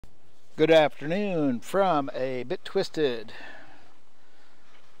Good afternoon from A Bit Twisted.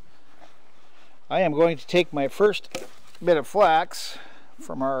 I am going to take my first bit of flax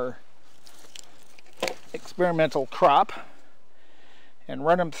from our experimental crop and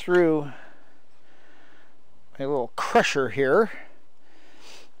run them through a little crusher here,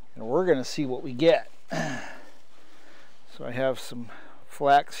 and we're going to see what we get. So I have some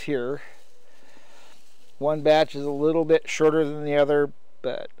flax here. One batch is a little bit shorter than the other,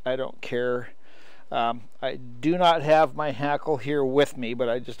 but I don't care. I do not have my Hackle here with me, but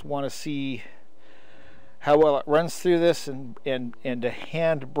I just want to see how well it runs through this and to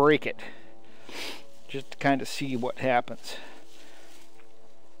hand break it, just to kind of see what happens.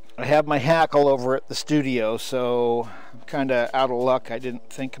 I have my Hackle over at the studio, so I'm kind of out of luck. I didn't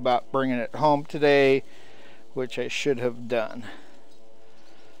think about bringing it home today, which I should have done.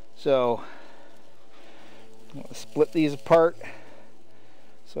 So I'm going to split these apart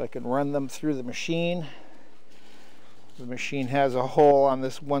so I can run them through the machine. The machine has a hole on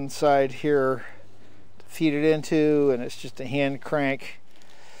this one side here to feed it into, and it's just a hand crank.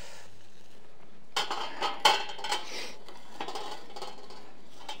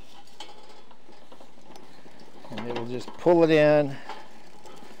 And it'll just pull it in.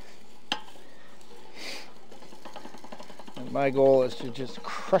 And my goal is to just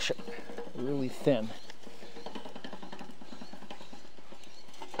crush it really thin.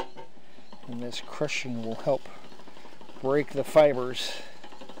 And this crushing will help break the fibers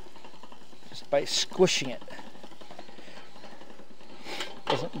just by squishing it.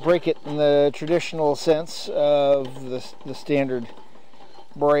 Doesn't break it in the traditional sense of the standard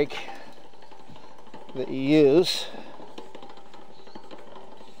break that you use.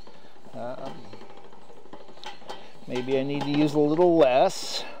 Maybe I need to use a little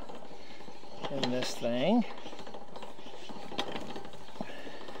less in this thing.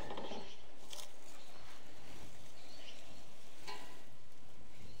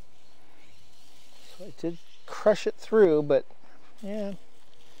 So I did crush it through, but yeah.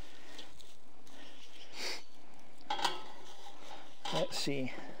 Let's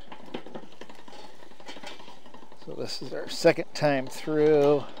see. So this is our second time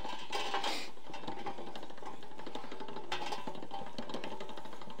through.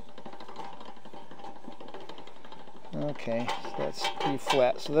 Okay, so that's pretty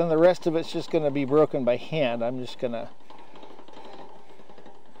flat. So then the rest of it's just going to be broken by hand. I'm just going to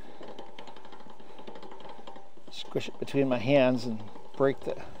squish it between my hands and break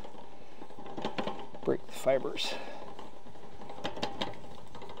the fibers.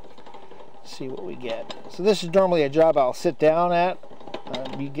 See what we get. So this is normally a job I'll sit down at.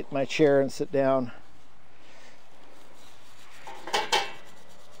 You get my chair and sit down.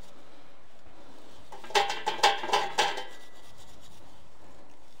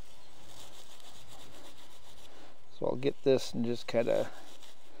 So I'll get this and just kind of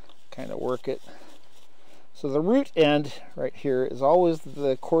work it. So the root end right here is always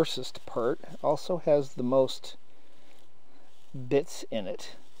the coarsest part. It also has the most bits in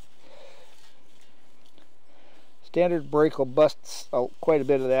it. Standard break will bust quite a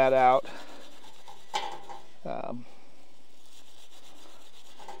bit of that out. You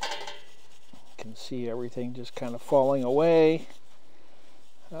can see everything just kind of falling away.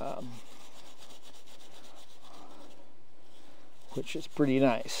 Which is pretty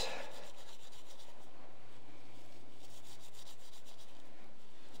nice.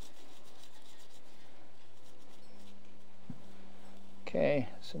 Okay,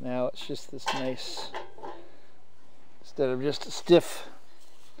 so now it's just this nice, instead of just a stiff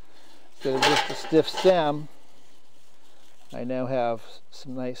stem, I now have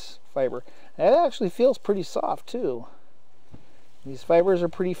some nice fiber. And it actually feels pretty soft too. These fibers are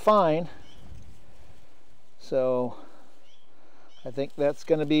pretty fine, so I think that's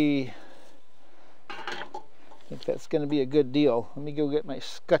going to be a good deal. Let me go get my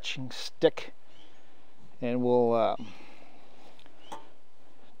scutching stick, and we'll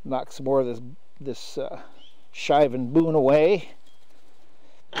knock some more of this shive and boon away.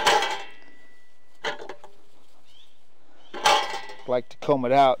 I'd like to comb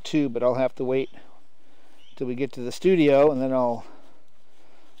it out too, but I'll have to wait till we get to the studio, and then I'll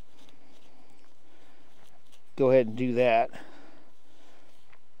go ahead and do that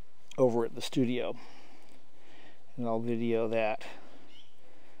over at the studio, and I'll video that,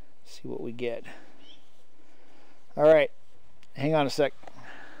 see what we get. All right, hang on a sec.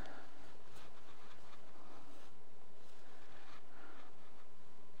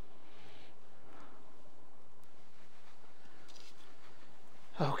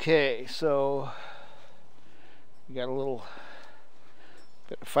 Okay, so we got a little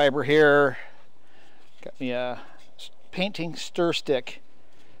Bit of fiber here. Got me a painting stir stick.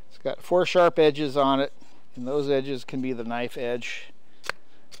 It's got 4 sharp edges on it, and those edges can be the knife edge.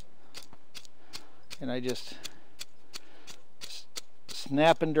 And I just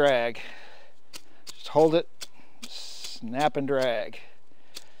snap and drag. Just hold it, snap and drag.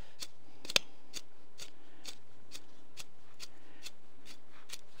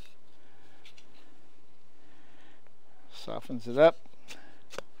 Softens it up.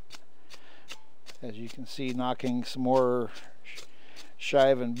 As you can see, knocking some more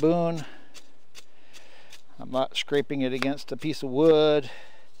shive and boon. I'm not scraping it against a piece of wood,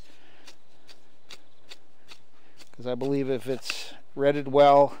 because I believe if it's retted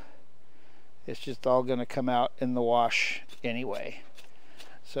well, it's just all going to come out in the wash anyway.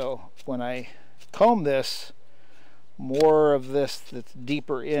 So when I comb this, more of this that's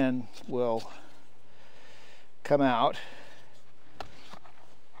deeper in will come out.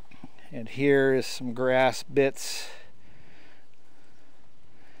 And here is some grass bits,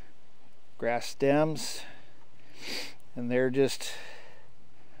 grass stems, and they're just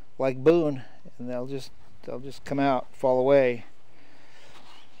like boon, and they'll just come out, fall away,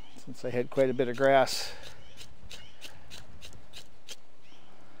 since I had quite a bit of grass.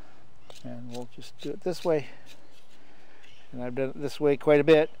 And we'll just do it this way, and I've done it this way quite a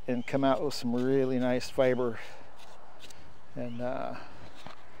bit and come out with some really nice fiber.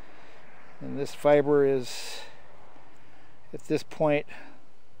 And this fiber is, at this point,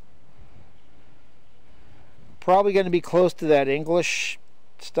 probably going to be close to that English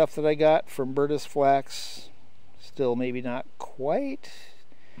stuff that I got from Berta's Flax. Still maybe not quite,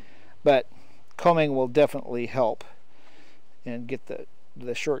 but combing will definitely help and get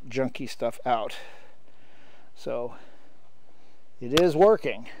the short junky stuff out. So it is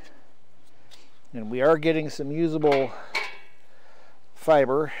working, and we are getting some usable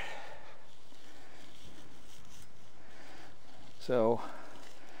fiber. So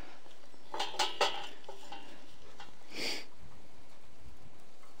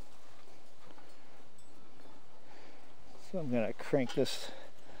I'm going to crank this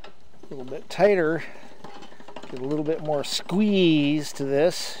a little bit tighter, get a little bit more squeeze to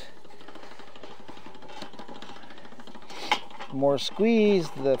this. The more squeeze,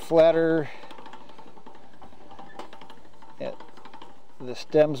 the flatter the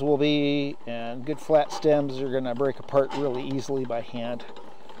stems will be, and good flat stems are going to break apart really easily by hand.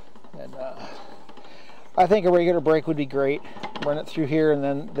 And I think a regular brake would be great. Run it through here and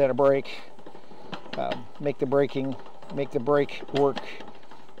then a brake. Make the brake work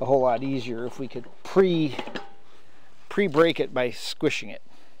a whole lot easier if we could pre-brake it by squishing it.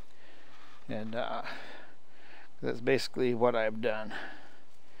 And that's basically what I've done.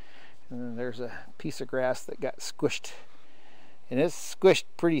 And then there's a piece of grass that got squished, and it's squished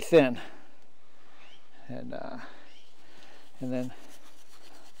pretty thin. And then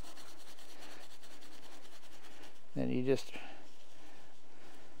you just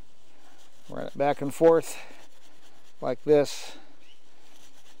run it back and forth like this,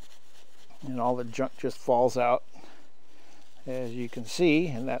 and all the junk just falls out, as you can see.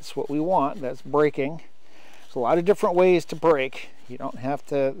 And that's what we want. That's braking. There's a lot of different ways to brake. You don't have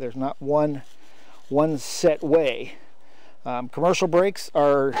to, there's not one set way. Commercial brakes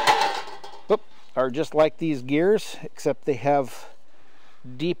are just like these gears, except they have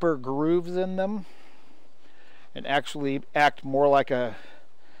deeper grooves in them and actually act more like a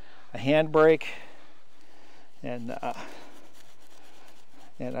hand brake. And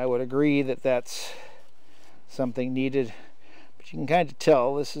I would agree that that's something needed. But you can kind of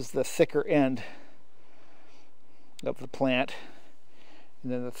tell this is the thicker end of the plant,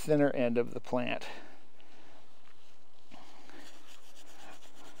 and then the thinner end of the plant.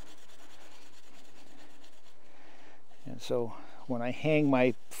 And so when I hang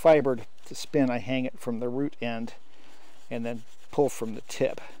my fiber to spin, I hang it from the root end and then pull from the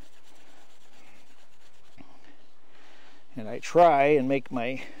tip. And I try and make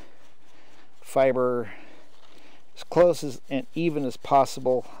my fiber as close and even as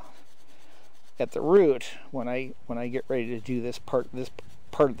possible at the root when I get ready to do this part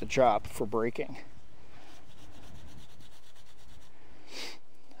of the job for braking.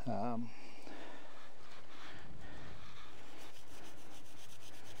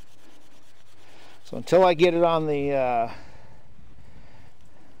 So until I get it on the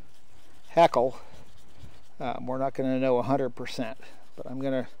Hackle, we're not going to know 100%. But I'm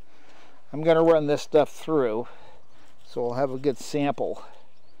gonna run this stuff through, so we'll have a good sample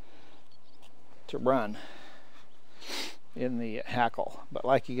to run in the Hackle. But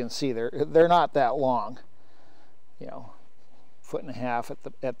like you can see, they're not that long. You know, 1.5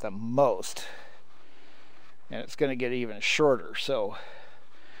 at the most, and it's going to get even shorter. So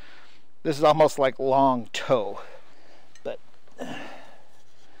this is almost like long toe, but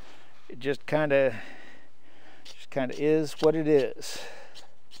it just kind of is what it is.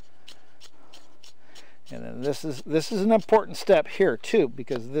 And then this is an important step here too,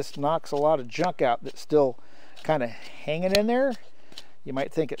 because this knocks a lot of junk out that's still kind of hanging in there. You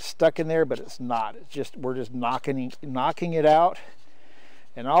might think it's stuck in there, but it's not. It's just, we're just knocking it out,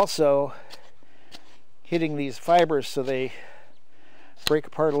 and also hitting these fibers so they break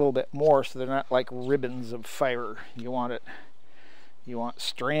apart a little bit more, so they're not like ribbons of fiber. You want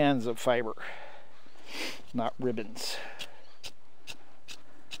strands of fiber, not ribbons.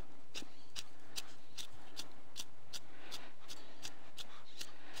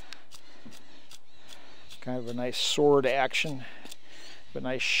 Kind of a nice sword action, a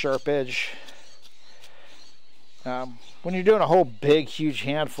nice sharp edge. When you're doing a whole big, huge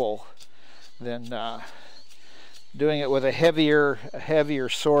handful, then doing it with a heavier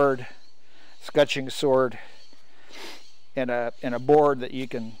sword, scutching sword, and a board that you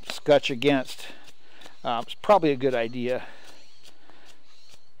can scutch against, it's probably a good idea.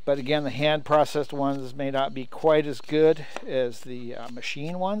 But again, the hand processed ones may not be quite as good as the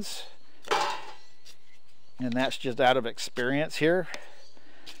machine ones. And that's just out of experience here.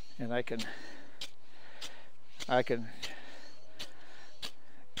 And I can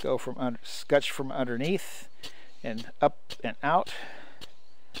go from scutch from underneath and up and out,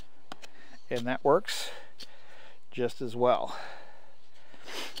 and that works just as well.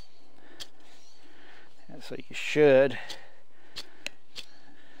 And so you should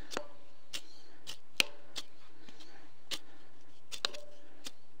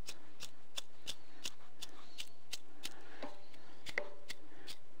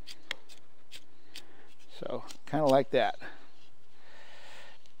kind of like that.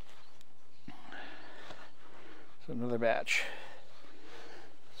 So another batch.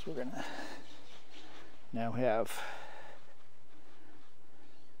 So we're gonna now have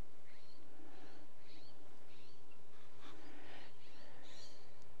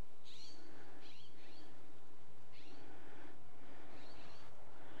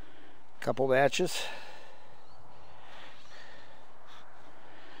a couple batches.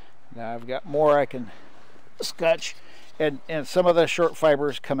 Now I've got more I can scutch, and some of the short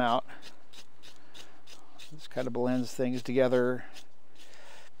fibers come out. This kind of blends things together.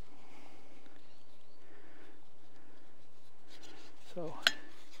 So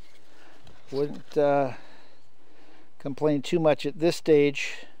wouldn't complain too much at this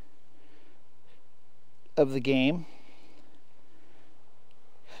stage of the game.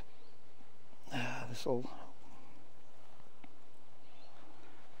 This will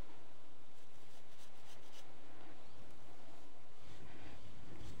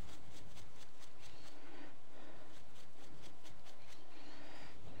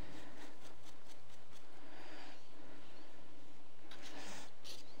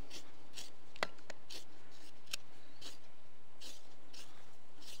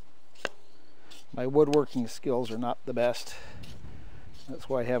my woodworking skills are not the best. That's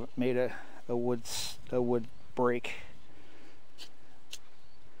why I haven't made a wood break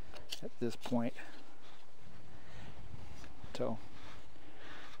at this point. So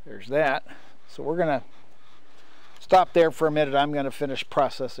there's that. So we're gonna stop there for a minute. I'm gonna finish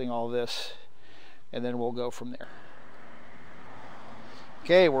processing all this, and then we'll go from there.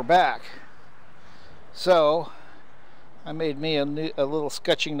 Okay, we're back. So I made me a little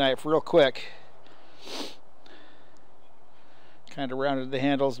scutching knife real quick. Kind of rounded the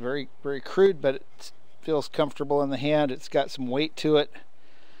handles, very crude, but it feels comfortable in the hand. It's got some weight to it.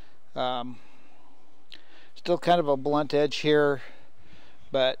 Still kind of a blunt edge here,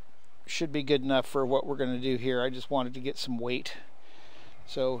 but should be good enough for what we're going to do here. I just wanted to get some weight,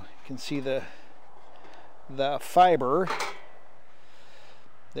 so you can see the fiber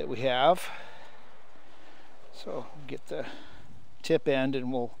that we have. So get the tip end,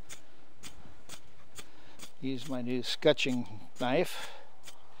 and we'll use my new scutching knife.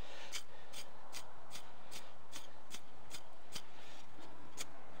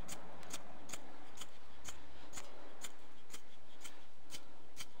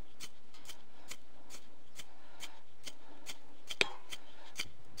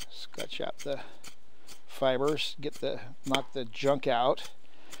 Scutch out the fibers, knock the junk out.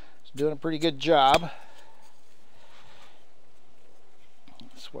 It's doing a pretty good job.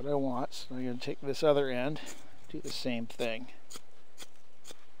 That's what I want. So I'm going to take this other end, do the same thing.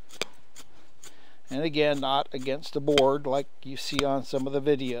 And again, not against the board like you see on some of the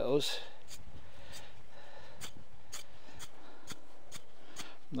videos.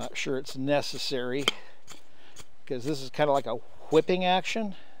 Not sure it's necessary, because this is kind of like a whipping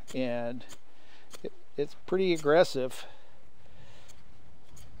action, and it's pretty aggressive.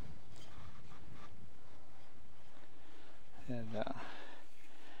 And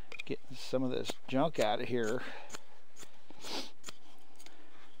getting some of this junk out of here.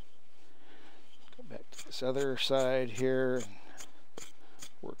 Go back to this other side here and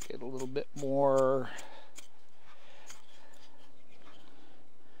work it a little bit more.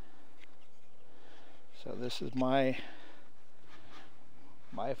 So this is my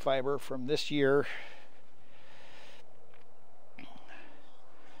fiber from this year.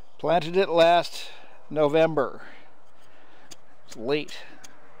 Planted it last November. It's late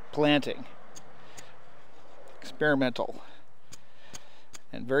planting. Experimental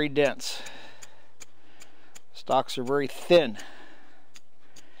and very dense. Stalks are very thin.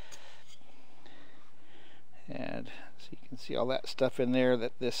 And so you can see all that stuff in there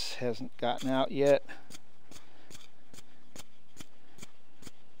that this hasn't gotten out yet.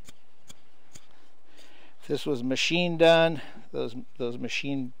 If this was machine done, those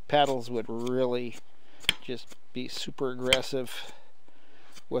machine paddles would really just be super aggressive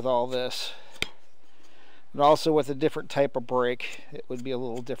with all this. And also with a different type of brake, it would be a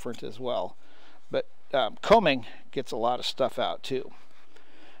little different as well. But combing gets a lot of stuff out too.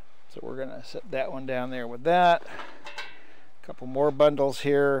 So we're going to set that one down there with that. A couple more bundles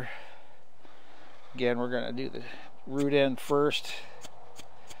here. Again, we're going to do the root end first.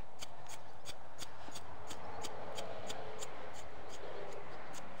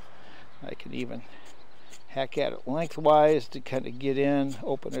 I can even hack at it lengthwise to kind of get in,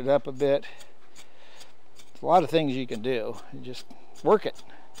 open it up a bit. There's a lot of things you can do. You just work it.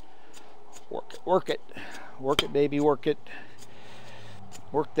 Work it, work it. Work it, baby, work it.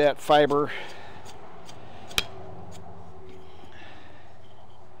 Work that fiber.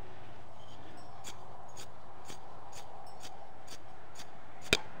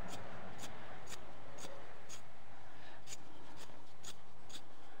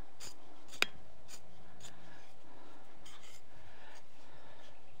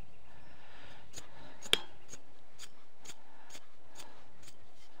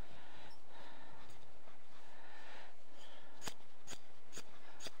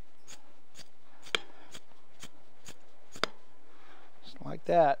 Like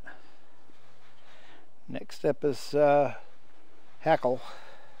that. Next step is Hackle.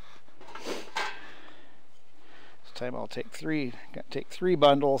 This time I'll take three. Got to take 3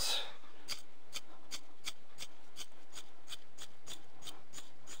 bundles.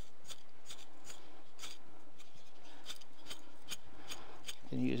 I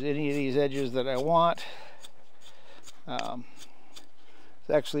can use any of these edges that I want. It's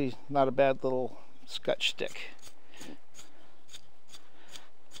actually not a bad little Scutch stick.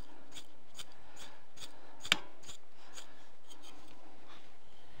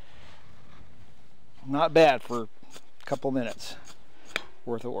 Not bad for a couple minutes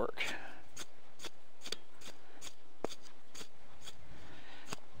worth of work.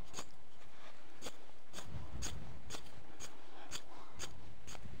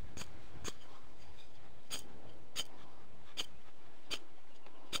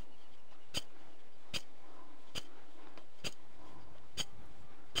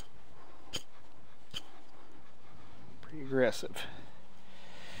 Pretty aggressive.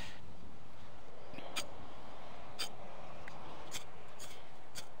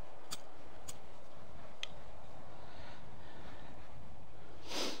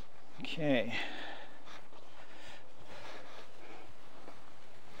 Okay.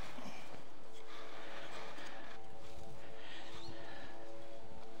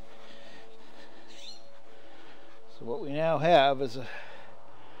 So what we now have is a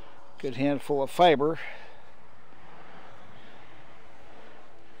good handful of fiber.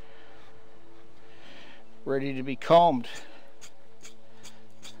 Ready to be combed.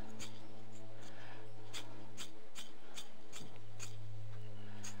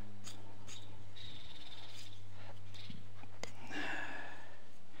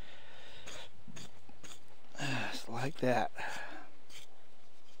 Like that.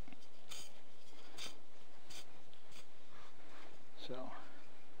 So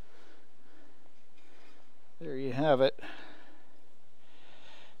there you have it.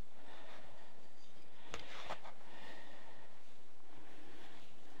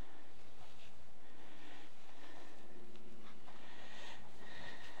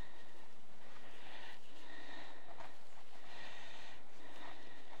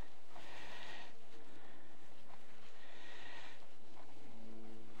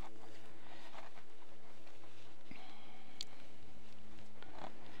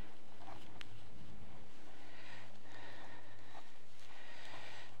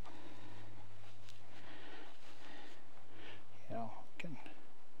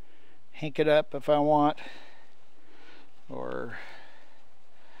 hank it up if I want, or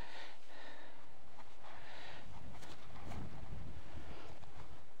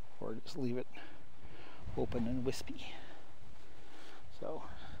just leave it open and wispy. So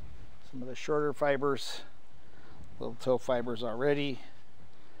some of the shorter fibers, little toe fibers already,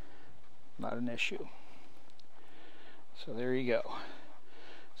 not an issue. So there you go.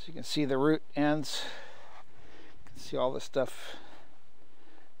 So you can see the root ends. You can see all the stuff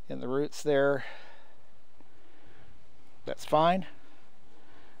in the roots there. That's fine.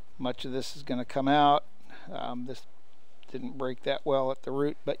 Much of this is going to come out. This didn't break that well at the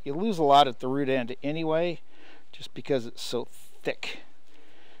root, but you lose a lot at the root end anyway, just because it's so thick.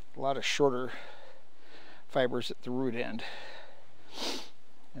 A lot of shorter fibers at the root end.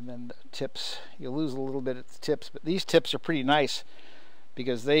 And then the tips, you lose a little bit at the tips, but these tips are pretty nice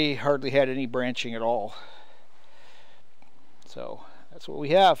because they hardly had any branching at all. So that's what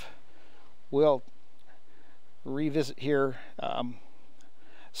we have. We'll revisit here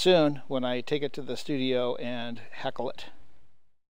soon when I take it to the studio and hackle it.